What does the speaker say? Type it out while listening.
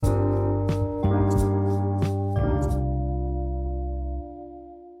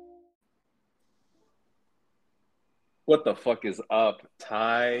What the fuck is up,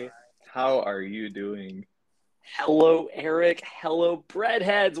 Ty? How are you doing? Hello, Eric. Hello,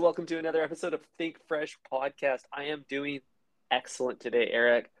 breadheads. Welcome to another episode of Think Fresh Podcast. I am doing excellent today,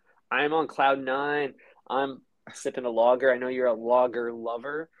 Eric. I'm on cloud nine. I'm sipping a lager. I know you're a lager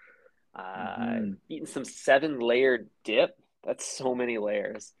lover. Hmm. Eating some seven layered dip. That's so many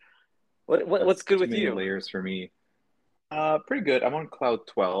layers. What's That's good too with many you? layers for me. Pretty good. I'm on cloud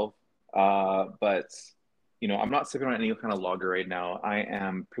 12. But I'm not sipping on any kind of lager right now. I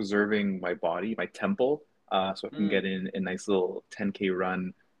am preserving my body, my temple, so I can Mm. get in a nice little 10K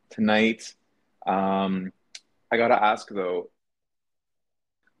run tonight. Um, I gotta ask though,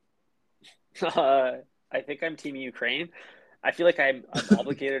 Uh, I think I'm Team Ukraine. I feel like I'm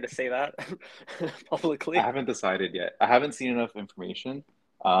obligated to say that I publicly. haven't decided yet. I haven't seen enough information.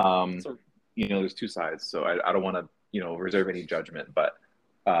 Um, So, there's two sides, so I don't want to, reserve any judgment, but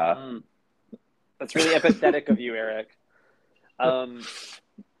uh, mm, that's really empathetic of you, Eric. Um,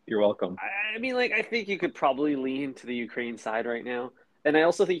 you're welcome. I mean, like, I think you could probably lean to the Ukraine side right now. And I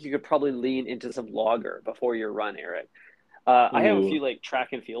also think you could probably lean into some lager before your run, Eric. I have a Ooh, few like track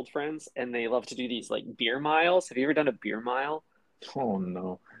and field friends, and they love to do these like beer miles. Have you ever done a beer mile? oh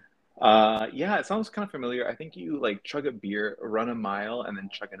no. Yeah, it sounds kind of familiar. I think you like chug a beer, run a mile, and then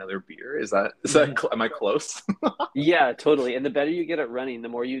chug another beer. Is that Mhm. am I close? Yeah, totally. And the better you get at running, the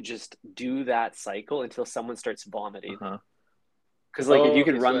more you just do that cycle until someone starts vomiting. Uh-huh. Because like if Oh, you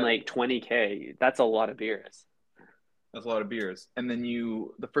can okay, run so like 20K, that's a lot of beers. that's a lot of beers. And then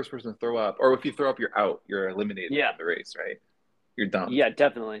the first person to throw up, or if you throw up, you're out. You're eliminated Yeah, from the race, right? You're dumped. yeah,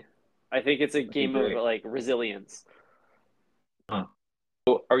 definitely. I think it's a Okay, game of great. like resilience. Huh.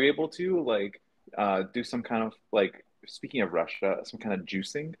 So are you able to like do some kind of like speaking of Russia, some kind of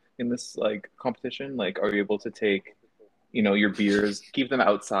juicing in this like competition? Like, are you able to take, your beers, keep them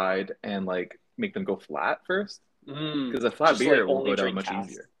outside and like make them go flat first? Because a flat Just like beer will only go down drink much cast.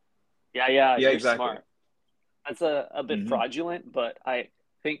 easier. Yeah, yeah, Yeah, you're exactly. smart. That's a bit Hmm. fraudulent, but I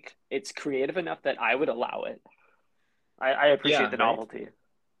think it's creative enough that I would allow it. I appreciate Yeah, the right? novelty.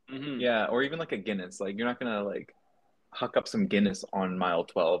 Hmm. Yeah, or even like a Guinness. Like you're not gonna like huck up some Guinness on mile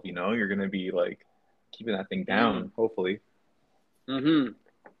 12, you know? You're gonna be like keeping that thing Mm. down, hopefully. Hmm.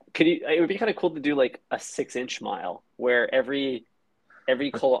 Could you? It would be kind of cool to do like a 6 inch mile where every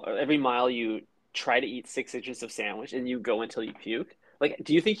mile you try to eat 6 inches of sandwich and you go until you puke. Like,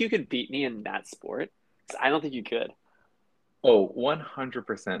 do you think you could beat me in that sport? 'Cause I don't think you could. Oh,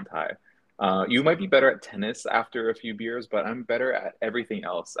 100% high. You might be better at tennis after a few beers, but I'm better at everything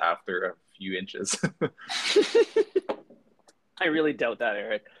else after a few inches. I really doubt that,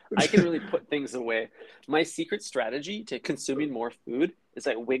 Eric. I can really put things away. My secret strategy to consuming more food is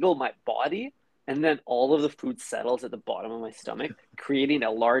I wiggle my body and then all of the food settles at the bottom of my stomach, creating a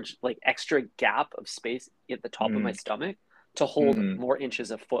large, like extra gap of space at the top of my Mm, stomach to hold hmm. more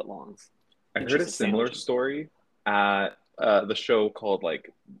inches of footlongs, I heard a inches of similar sandwiches. story at the show called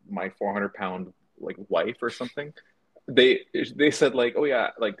like My 400 Pound like Wife or something. They said like, oh yeah,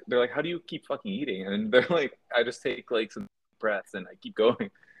 like they're like, how do you keep fucking eating? And they're like, I just take like some breaths and I keep going.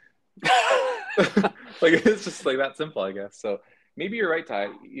 Like it's just like that simple, I guess. So maybe you're right, Ty.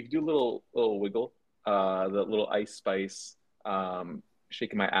 If you do a little wiggle, the little ice spice,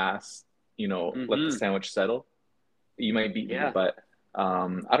 shaking my ass, let the Hmm. sandwich settle, you might beat me. Yeah. But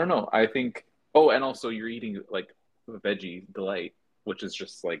I don't know. I think. Oh, and also you're eating like a veggie delight, which is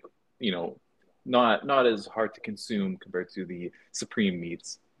just like you know, not as hard to consume compared to the supreme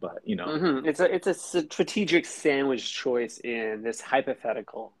meats. But It's a strategic sandwich choice in this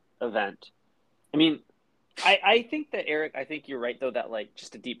hypothetical event. I mean, I think that Eric, I think you're right though that like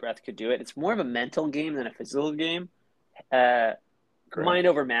just a deep breath could do it. It's more of a mental game than a physical game. Uh, Mind correct.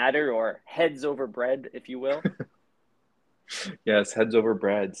 over matter or heads over bread, if you will. Yes, heads over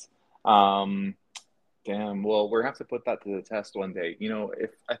breads. Um, Damn. Well, we're gonna have to put that to the test one day.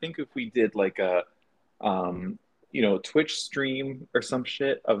 If we did like a um, Twitch stream or some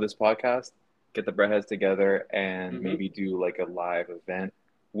shit of this podcast, get the breadheads together and Hmm. maybe do like a live event.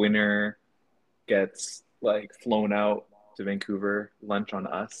 Winner gets like flown out to Vancouver, lunch on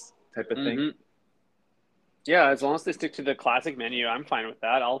us type of thing. Hmm. Yeah, as long as they stick to the classic menu, I'm fine with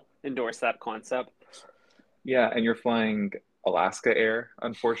that. I'll endorse that concept. Yeah, and you're flying Alaska Air,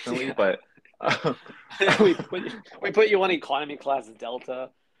 unfortunately, but we put we put you on economy class Delta.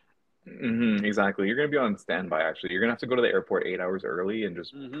 exactly. You're gonna be on standby actually. You're gonna have to go to the airport 8 hours early and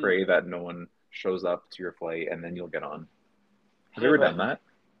just Hmm. pray that no one shows up to your flight and then you'll get on. Have you Hey, ever but done that?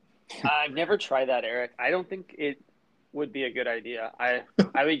 I've never tried that, Eric. I don't think it would be a good idea.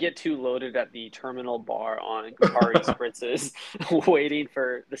 I would get too loaded at the terminal bar on Campari spritzes, waiting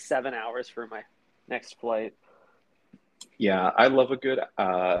for the 7 hours for my next flight. Yeah, I love a good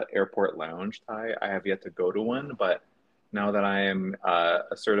airport lounge, Ty. I have yet to go to one, but now that I am a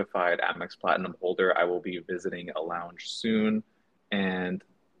certified Amex Platinum holder, I will be visiting a lounge soon and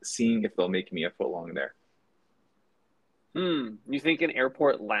seeing if they'll make me a foot long there. You think an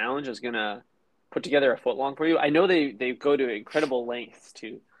airport lounge is gonna put together a foot long for you? I know they go to incredible lengths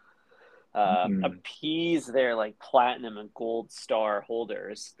to Hmm. appease their like platinum and gold star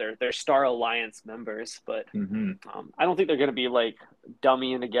holders. They're Star Alliance members, but Hmm. I don't think they're gonna be like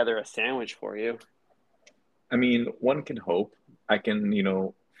dummying together a sandwich for you. I mean, one can hope. I can,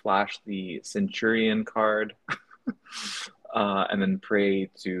 flash the Centurion card, and then pray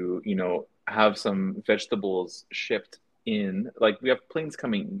to, have some vegetables shipped in. Like we have planes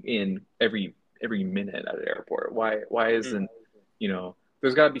coming in every minute at an airport. Why Mm. isn't,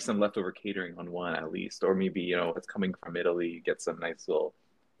 there's got to be some leftover catering on one at least, or maybe, it's coming from Italy, get some nice little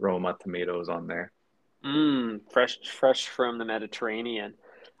Roma tomatoes on there. Fresh from the Mediterranean.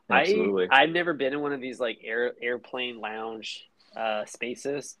 Absolutely. I've never been in one of these like airplane lounge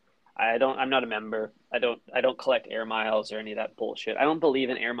spaces. I'm not a member. I don't collect air miles or any of that bullshit. I don't believe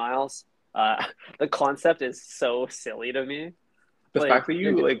in air miles. Uh, the concept is so silly to me. The Like fact that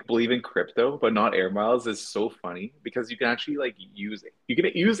you're you like believe in crypto but not air miles is so funny because you can actually like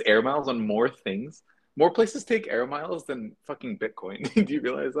use air miles on more things. More places take air miles than fucking Bitcoin. Do you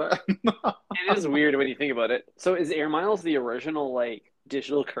realize that? it is weird when you think about it. So is air miles the original like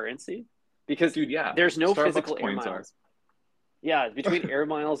digital currency? Because Dude, yeah. there's no Starbucks physical air points are. miles. Yeah, between air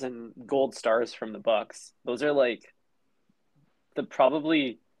miles and gold stars from the Bucks, those are like the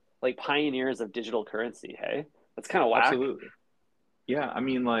probably like pioneers of digital currency. Hey, that's kind of whack. Absolutely. Yeah, I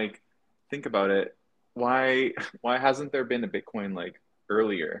mean like think about it. Why why hasn't there been a Bitcoin like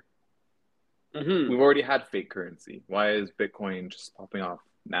earlier? Hmm. We've already had fake currency. Why is Bitcoin just popping off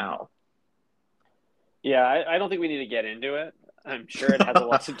now? Yeah, I don't think we need to get into it. I'm sure it has a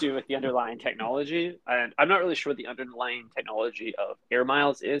lot to do with the underlying technology. And I'm not really sure what the underlying technology of air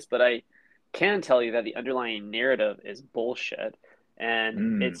miles is, but I can tell you that the underlying narrative is bullshit.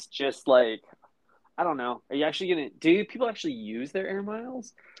 And Mm. it's just like, I don't know. Are you actually gonna, do people actually use their air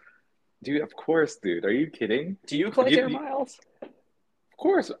miles? Dude, of course, dude. Are you kidding? Do you collect air You, miles? of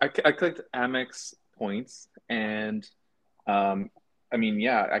course, I clicked Amex points, and um, I mean,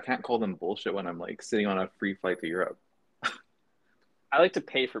 yeah, I can't call them bullshit when I'm like sitting on a free flight to Europe. I like to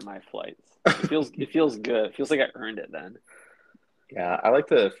pay for my flights. It feels good. It feels like I earned it then. Yeah, I like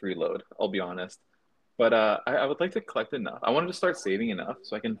to freeload, I'll be honest. But I would like to collect enough. I wanted to start saving enough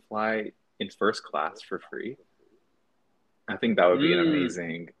so I can fly in first class for free. I think that would be an Mm.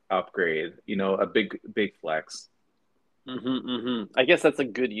 amazing upgrade, a big flex. I guess that's a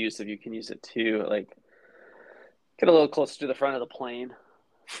good use if you can use it too. Like get a little closer to the front of the plane.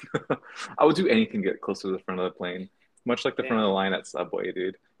 I would do anything to get closer to the front of the plane, much like the front of the Damn. line at Subway,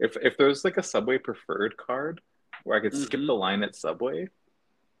 dude. If there's like a Subway preferred card where I could skip Hmm. the line at Subway,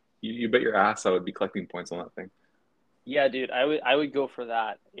 you bet your ass I would be collecting points on that thing. Yeah, dude, I would go for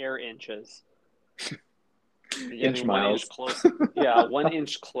that. Air inches. You're Inch getting 1 inch miles. close. Yeah, 1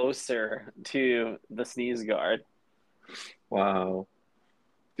 inch closer to the sneeze guard. Wow.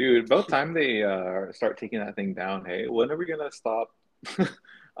 Dude, about time they start taking that thing down. Hey, when are we gonna stop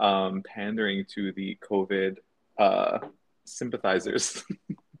pandering to the COVID uh, sympathizers?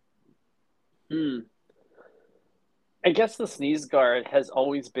 Hmm. I guess the sneeze guard has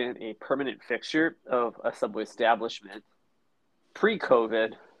always been a permanent fixture of a subway establishment.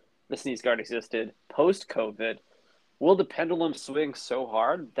 Pre-COVID, the sneeze guard existed. Post-COVID, will the pendulum swing so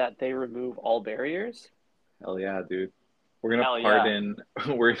hard that they remove all barriers? Hell yeah, dude. We're gonna Hell yeah. pardon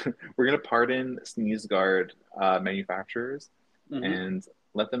we're we're gonna pardon sneeze guard manufacturers Hmm. and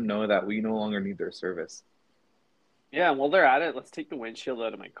let them know that we no longer need their service. Yeah, and while they're at it, let's take the windshield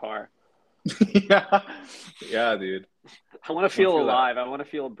out of my car. Yeah, yeah, dude. I want to Want to feel feel that? alive. I want to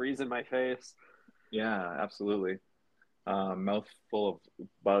feel a breeze in my face. Yeah, absolutely. Mouth full of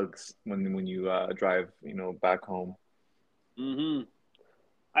bugs when you drive, back home. Hmm.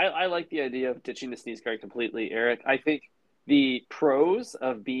 I like the idea of ditching the sneeze guard completely, Eric. I think the pros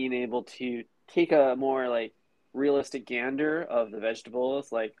of being able to take a more like realistic gander of the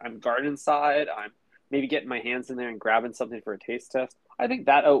vegetables, like I'm garden side, I'm maybe getting my hands in there and grabbing something for a taste test. I think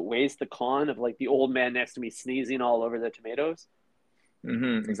that outweighs the con of like the old man next to me sneezing all over the tomatoes.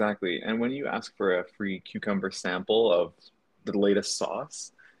 Exactly. And when you ask for a free cucumber sample of the latest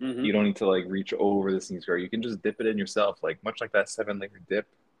sauce, you Hmm. don't need to like reach over the sneeze guard. You can just dip it in yourself, like much like that seven-layer dip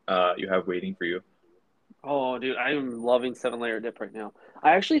you have waiting for you. Oh, dude, I'm loving seven layer dip right now.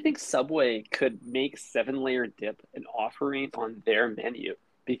 I actually think Subway could make seven layer dip an offering on their menu.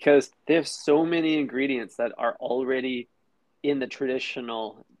 because they have so many ingredients that are already in the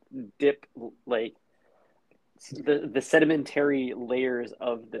traditional dip, like the sedimentary layers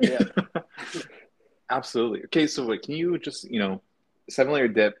of the dip. Absolutely. Okay, so wait, can you just, seven layer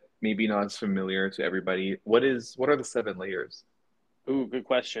dip, maybe not as familiar to everybody. What are the seven layers? Ooh, good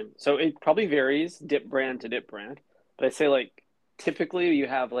question. So it probably varies dip brand to dip brand, but I say like typically you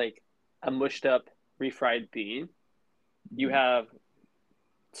have like a mushed up refried bean, you Mhm. have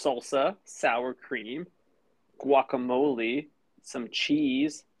salsa, sour cream, guacamole, some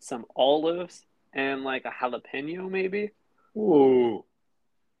cheese, some olives, and like a jalapeno maybe. Ooh,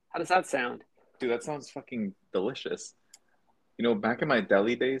 How does that sound? dude, that sounds fucking delicious. Back in my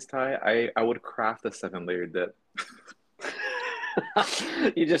deli days, Ty, I would craft a seven layer dip.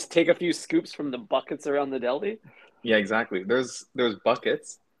 You just take a few scoops from the buckets around the deli. Yeah, exactly. There's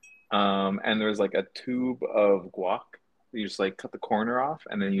buckets, and there's like a tube of guac. You just like cut the corner off,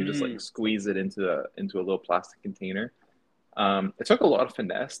 and then you just like Mm, squeeze it into a little plastic container. It took a lot of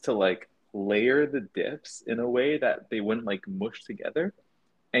finesse to like layer the dips in a way that they wouldn't like mush together,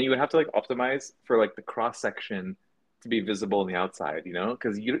 and you would have to like optimize for like the cross section to be visible on the outside,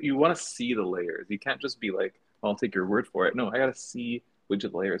 because you want to see the layers. You can't just be like, I'll take your word for it. No, I gotta see which the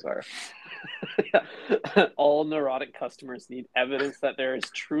layers are. All neurotic customers need evidence that there is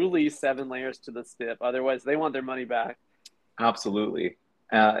truly seven layers to this dip. Otherwise, they want their money back. Absolutely.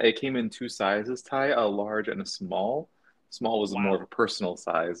 It came in two sizes, Ty, a large and a small. Small was more of a Wow. personal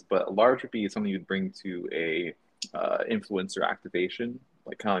size, but a large would be something you'd bring to a influencer activation,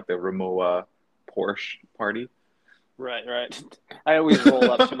 like kind of like the Rimowa Porsche party. Right, right. I always roll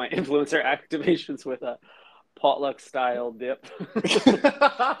up to my influencer activations with a potluck style dip.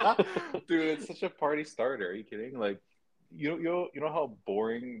 Dude, it's such a party starter. Are you kidding? Like, you know how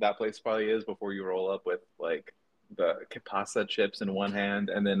boring that place probably is before you roll up with like the kipasa chips in one hand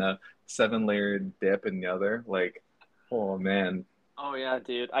and then a seven layered dip in the other. Like, oh man, Oh yeah,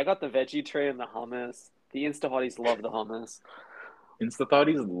 dude. I got the veggie tray and the hummus. The Insta hotties love the hummus. Insta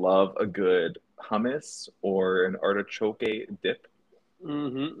love a good hummus or an artichoke dip.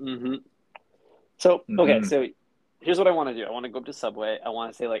 Mm-hmm, mm-hmm. So, okay, Hmm. so here's what I want to do. I want to go up to Subway. I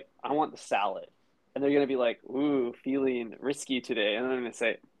want to say, like, I want the salad. And they're going to be like, ooh, feeling risky today. And then I'm going to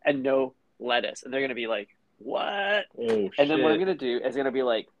say, and no lettuce. And they're going to be like, what? Oh And then what I'm shit. going to do is going to be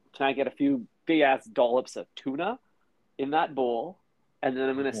like, can I get a few big ass dollops of tuna in that bowl? And then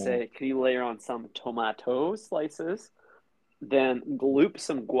I'm going to Oh. say, can you layer on some tomato slices? Then gloop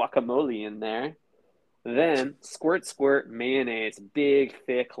some guacamole in there. Then squirt, squirt mayonnaise, big,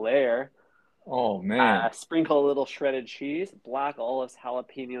 thick layer. Oh man. Sprinkle a little shredded cheese, black olives,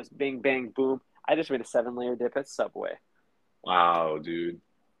 jalapenos, bing, bang, boom. I just made a seven layer dip at Subway. Wow, dude.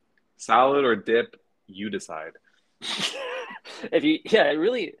 Salad or dip, you decide. If you, yeah, it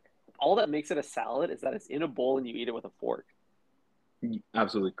really, all that makes it a salad is that it's in a bowl and you eat it with a fork.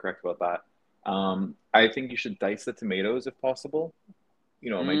 Absolutely correct about that. I think you should dice the tomatoes if possible.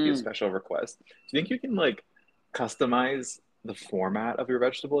 It might be a Mm, special request. Do you think you can like customize the format of your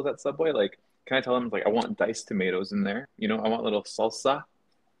vegetables at Subway? Like, can I tell them like I want diced tomatoes in there? I want little salsa.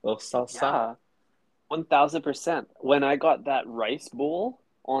 yeah, 1000%. When I got that rice bowl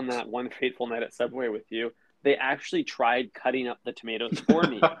on that one fateful night at Subway with you, they actually tried cutting up the tomatoes for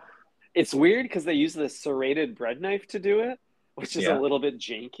me. It's weird because they use the serrated bread knife to do it, which is a Yeah. little bit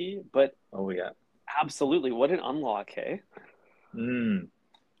janky, but Oh yeah. absolutely, what an unlock, hey? Mm.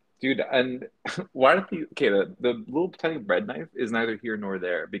 Dude, and why did you okay, the little tiny bread knife is neither here nor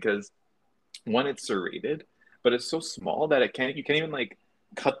there because one, it's serrated, but it's so small that you can't even like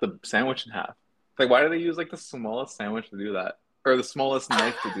cut the sandwich in half. Like, why do they use like the smallest sandwich to do that? Or the smallest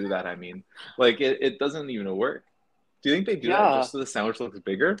knife to do that, I mean. Like it doesn't even work. Do you think they do that Yeah. just so the sandwich looks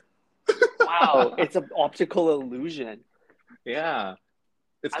bigger? Wow. It's an optical illusion. Yeah.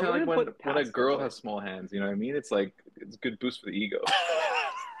 It's I kind of like wouldn't when put when a past girl Subway. has small hands, you know what I mean? It's like it's a good boost for the ego.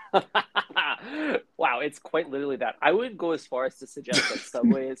 Wow, it's quite literally that. I would go as far as to suggest that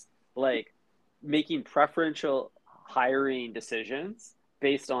Subway is like making preferential hiring decisions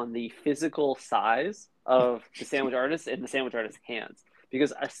based on the physical size of the sandwich artist and the sandwich artist's hands.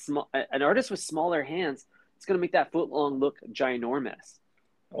 Because an artist with smaller hands, it's going to make that foot long look ginormous.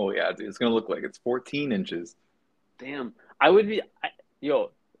 Oh yeah, dude, it's gonna look like it's 14 inches. Damn. I would be,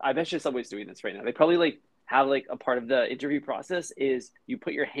 yo, I bet you Subway's doing this right now. They probably like have like a part of the interview process is you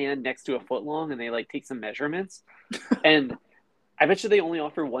put your hand next to a foot long and they like take some measurements. And I bet you they only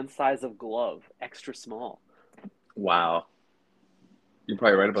offer one size of glove, extra small. Wow. You're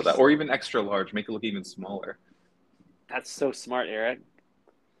probably right about that. Or even extra large, make it look even smaller. That's so smart, Eric.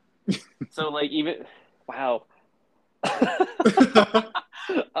 So like even wow.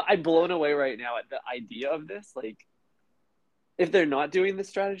 I'm blown away right now at the idea of this. Like, if they're not doing this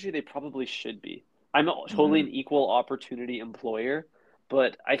strategy, they probably should be. I'm totally Hmm. an equal opportunity employer,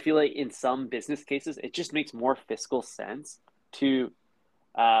 but I feel like in some business cases, it just makes more fiscal sense to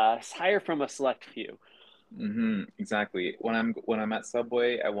hire from a select few. Hmm. Exactly. When I'm at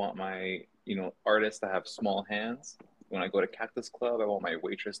Subway, I want my, artists to have small hands. When I go to Cactus Club, I want my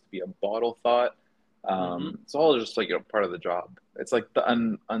waitress to be a bottle thought. Hmm. It's all just like, part of the job. It's like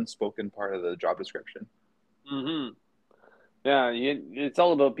the unspoken part of the job description. Hmm. Yeah, it's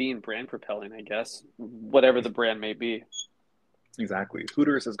all about being brand propelling, I guess, whatever the brand may be. Exactly.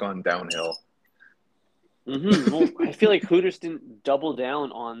 Hooters has gone downhill. Well, I feel like Hooters didn't double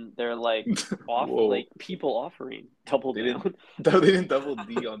down on their Whoa. people offering. Double They didn't down, they didn't double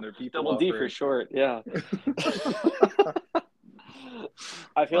D on their people double D for offering. short. Yeah.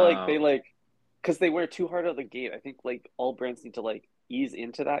 I feel like Wow. because they wear too hard out of the gate. I think all brands need to ease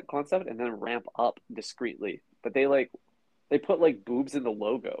into that concept and then ramp up discreetly. But they put boobs in the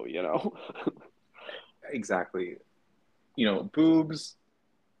logo, you know? Exactly. Boobs,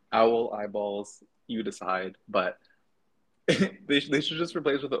 owl eyeballs, you decide, but they should just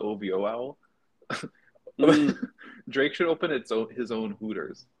replace with the OVO owl. Mm, Drake should open his own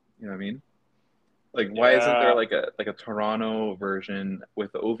Hooters. You know what I mean? Like, why isn't there yeah, like a Toronto version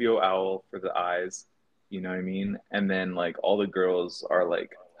with the OVO owl for the eyes? You know what I mean? And then like all the girls are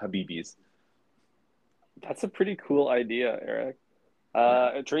like Habibis. that's a pretty cool idea, Eric.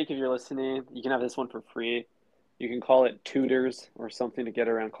 Yeah. Drake, if you're listening, you can have this one for free. You can call it Tutors or something to get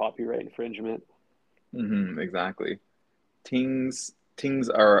around copyright infringement. Exactly. Tings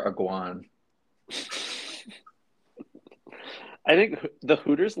are a guan. I think the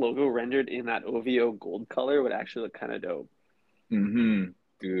Hooters logo rendered in that OVO gold color would actually look kind of dope.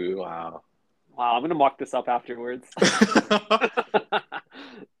 Dude, wow. Wow, I'm gonna mock this up afterwards.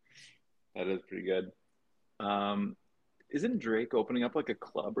 That is pretty good. Um, isn't Drake opening up like a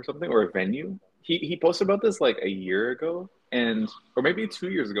club or something or a venue? He posted about this like a year ago and or maybe 2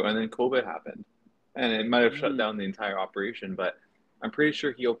 years ago, and then COVID happened, and it might have shut Mm. down the entire operation. But I'm pretty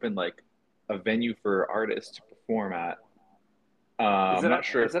sure he opened like a venue for artists to perform at. Is I'm it not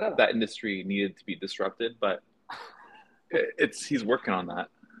sure if is it a that industry needed to be disrupted, but he's working on that.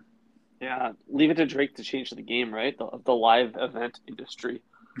 yeah? Leave it to Drake to change the game, right? The live event industry.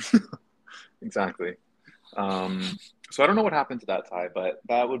 Exactly. So I don't know what happened to that tie, but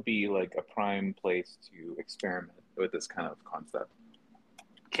that would be like a prime place to experiment with this kind of concept.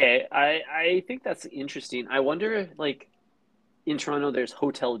 Okay, I think that's interesting. I wonder if in Toronto there's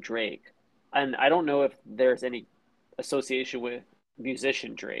Hotel Drake, and I don't know if there's any association with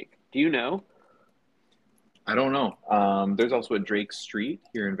musician Drake. Do you know? I don't know. There's also a Drake Street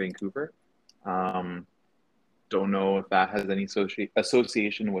here in Vancouver. Um, don't know if that has any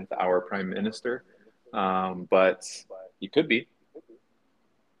association with our prime minister, but it could be.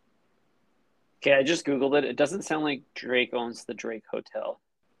 Okay, I just Googled it. It doesn't sound like Drake owns the Drake Hotel.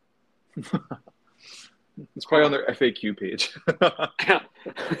 It's probably on Huh. their FAQ page.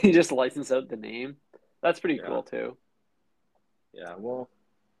 He just licensed out the name. That's pretty Yeah, cool too. yeah. Well,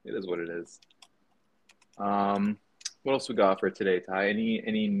 it is what it is. Um, what else we got for today, Ty?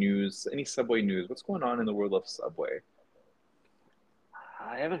 Any news? Any Subway news? What's going on in the world of Subway?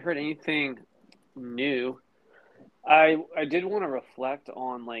 I haven't heard anything new. I did want to reflect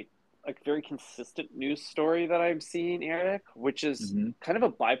on a very consistent news story that I'm seeing, Eric, which is Hmm. kind of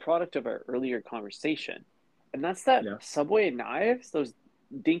a byproduct of our earlier conversation. And that's that Yeah. Subway knives, those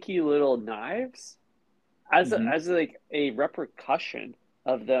dinky little knives, as Hmm. a repercussion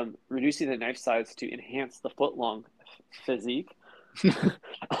of them reducing the knife size to enhance the footlong physique.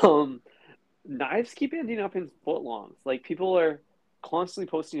 um, Knives keep ending up in footlongs. Like people are constantly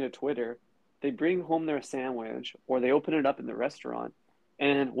posting to Twitter. They bring home their sandwich or they open it up in the restaurant,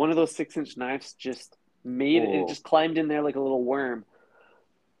 and one of those 6-inch knives just made it Oh, just climbed in there like a little worm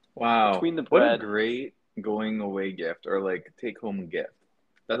wow. between the What a bread. great going away gift or like take home gift.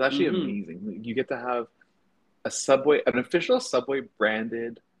 That's actually Hmm. amazing. You get to have an official Subway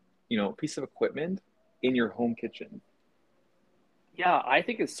branded, piece of equipment in your home kitchen. Yeah, I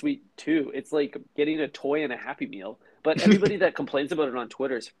think it's sweet too. It's like getting a toy and a Happy Meal. But everybody that complains about it on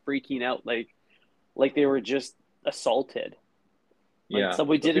Twitter is freaking out like they were just assaulted. Like Yeah.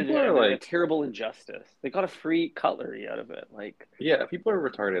 Subway But did it people are a like, terrible injustice. They got a free cutlery out of it. yeah, people are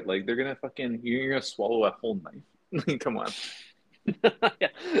retarded. Like they're gonna you're gonna swallow a whole knife. Come on.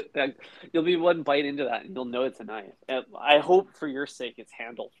 Yeah, you'll be one bite into that and you'll know it's a knife. And I hope for your sake it's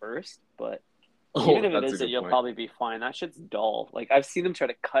handle first, but even Oh, if it that's a isn't, good you'll point. probably be fine. That shit's dull. Like I've seen them try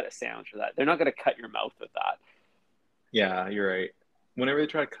to cut a sandwich with that. They're not gonna cut your mouth with that. Yeah, you're right. whenever they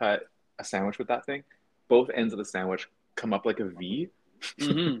try to cut a sandwich with that thing, both ends of the sandwich come up like a V.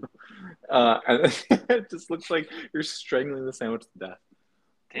 Hmm. And it just looks like you're strangling the sandwich to death.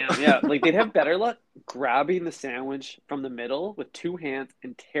 Damn, yeah. Like they'd have better luck grabbing the sandwich from the middle with two hands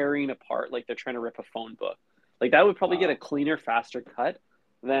and tearing apart like they're trying to rip a phone book. Like that would probably get a Wow. cleaner, faster cut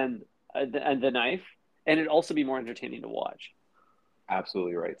than the knife, and it'd also be more entertaining to watch.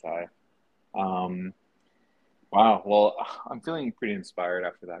 Absolutely right, Ty. Um, wow. Well, I'm feeling pretty inspired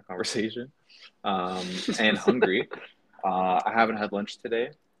after that conversation, and hungry. I haven't had lunch today.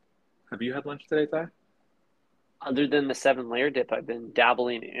 Have you had lunch today, Ty? Other than the seven layer dip I've been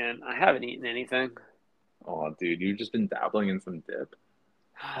dabbling in, I haven't eaten anything. Oh, dude, you've just been dabbling in some dip.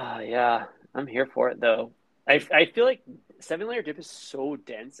 Yeah, I'm here for it though. I feel like seven layer dip is so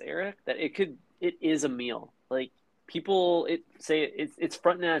dense, Eric, that it is a meal. Like people it say it's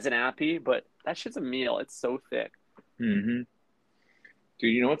fronting as an appy, but that shit's a meal. It's so thick. Hmm.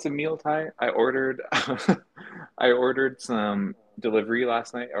 Dude, you know what's a meal, Ty? I ordered, I ordered some delivery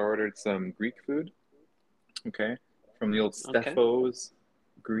last night. I ordered some Greek food, okay, from the old Okay. Stefo's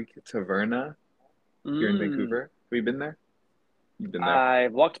Greek Taverna here in Mm. Vancouver. Have you been there? You've been there. I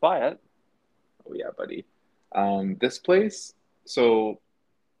walked by it. Oh yeah, buddy. This place, so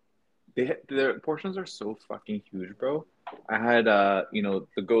their portions are so fucking huge, bro. I had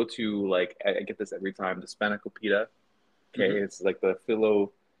the go-to like I get this every time, the spanakopita. Okay, Hmm. it's like the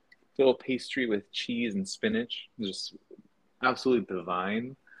filo pastry with cheese and spinach. It's just absolutely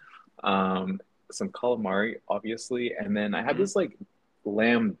divine. Um, some calamari, obviously, and then I had Hmm. this like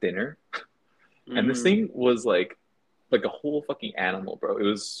lamb dinner, and this Mm. thing was like a whole fucking animal, bro. It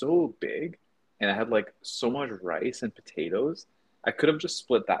was so big, and I had like so much rice and potatoes. I could have just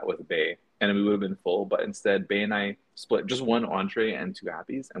split that with Bay, and we would have been full. But instead, Bay and I split just one entree and two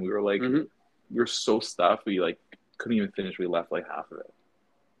happies, and Hmm. we were so stuffed, we like couldn't even finish. We left like half of it.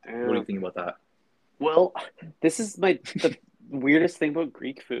 What do you Damn. think about that? Well, this is the weirdest thing about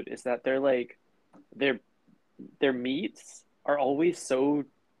Greek food is that their their meats are always so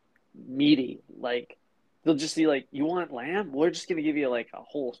meaty. Like they'll just be like, "You want lamb? We're just gonna give you like a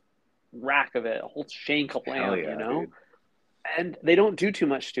whole rack of it, a whole shank of Hell lamb," you yeah, know? dude. And they don't do too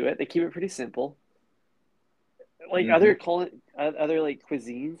much to it. They keep it pretty simple. Like Hmm. other like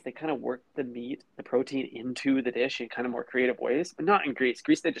cuisines, they kind of work the meat, the protein into the dish in kind of more creative ways, but not in Greece.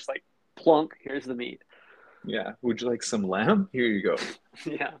 Greece, they just like plunk, here's the meat. Yeah. Would you like some lamb? Here you go,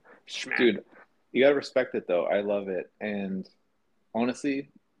 Yeah, schmack. dude. You gotta respect it though. I love it, and honestly,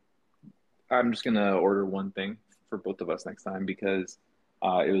 I'm just gonna order one thing for both of us next time because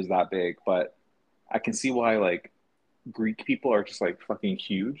it was that big. But I can see why like Greek people are just like fucking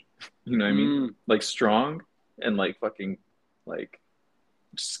huge. You know what I mean? Mm. Like strong and like fucking like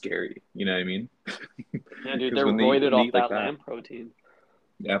scary. You know what I mean? Yeah, dude, Because they're when roided they off eat like that that, lamb protein.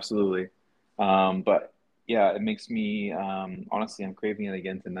 absolutely. But yeah, it makes me honestly, I'm craving it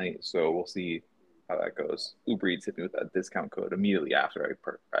again tonight. So we'll see how that goes. Uber Eats hit me with that discount code immediately after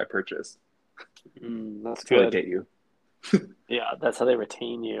I purchase. That's That's how they good. get you. Yeah, that's how they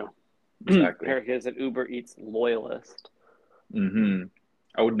retain you. Exactly. Eric is an Uber Eats loyalist. Hmm.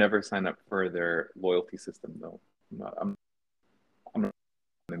 I would never sign up for their loyalty system though. I'm not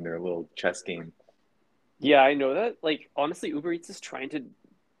in their little chess game. Yeah, I know that. Like, honestly, Uber Eats is trying to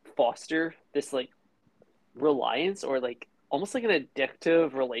foster this like reliance or like almost like an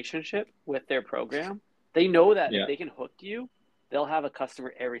addictive relationship with their program. They know that if Yeah. they can hook you, they'll have a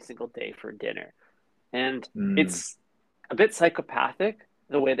customer every single day for dinner. And Mm. it's a bit psychopathic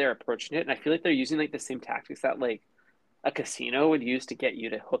the way they're approaching it. And I feel like they're using like the same tactics that like a casino would use to get you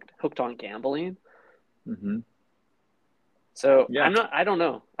to hooked on gambling. Hmm. So Yeah, I don't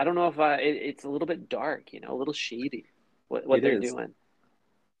know. I don't know if it's a little bit dark, a little shady what it they're is. doing.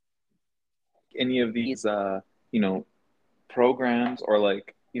 Any of these you know, programs or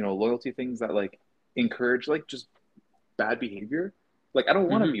like, loyalty things that like encourage like just bad behavior. Like I don't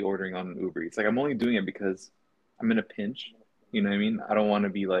want to Mm-hmm. be ordering on Uber Eats. Like I'm only doing it because I'm in a pinch. You know what I mean? I don't want to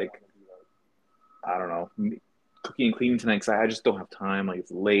be like, I don't know, cooking and cleaning tonight because I just don't have time. Like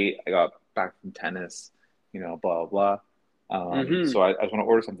it's late. I got back from tennis, blah blah blah. Mm-hmm. So I just want to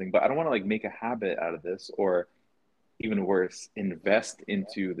order something, but I don't want to like make a habit out of this, or even worse, invest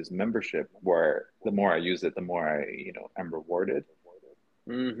into this membership where the more I use it, the more I'm rewarded.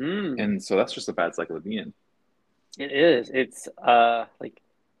 Mm-hmm. And so that's just a bad cycle to be in. It is. It's like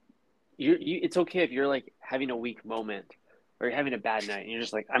you it's okay if you're like having a weak moment or you're having a bad night and you're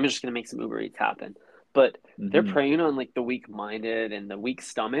just like, I'm just gonna make some Uber Eats happen. But they're Hmm. preying on like the weak minded and the weak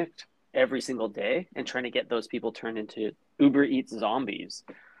stomached every single day and trying to get those people turned into Uber Eats zombies.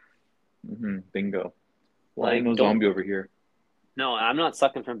 Hmm. Bingo. Well, ain't Like no don't zombie over here. No, I'm not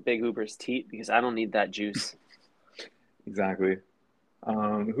sucking from Big Uber's teat because I don't need that juice. Exactly.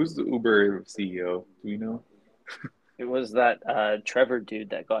 Who's the Uber CEO? Do we know? It was that Trevor dude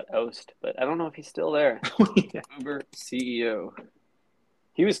that got ousted, but I don't know if he's still there. Yeah. Uber CEO.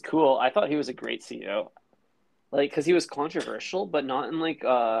 He was cool. I thought he was a great CEO. Like, because he was controversial, but not in like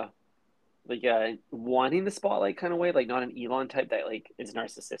wanting the spotlight kind of way. Like, not an Elon type that like is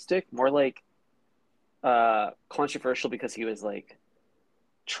narcissistic. More like controversial because he was like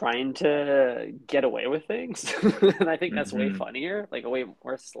trying to get away with things, and I think that's way Mm-hmm. funnier. Like, way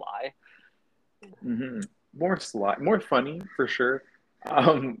more sly. Mm-hmm. More sly, more funny for sure.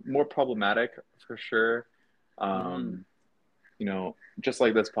 More problematic for sure. Mm-hmm. Um, just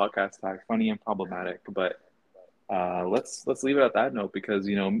like this podcast tag, funny and problematic. But let's leave it at that note because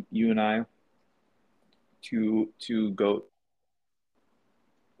you and I, two goat.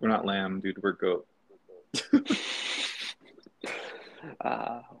 We're not lamb, dude. We're goat.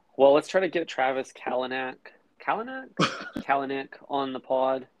 Uh, well, let's try to get Travis Kalanick on the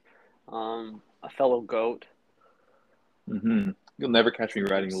pod. A fellow goat. Mm-hmm. You'll never catch me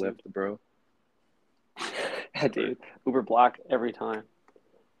riding a Sometime lift, bro. yeah, Never. dude. Uber Black every time.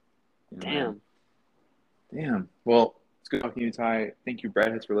 Yeah, man. Damn. Damn. Well, it's good talking to you, Ty. Thank you,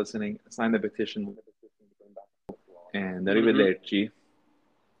 Brad, for listening. Sign the petition, and Mm-hmm. arrivederci.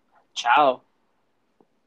 Ciao.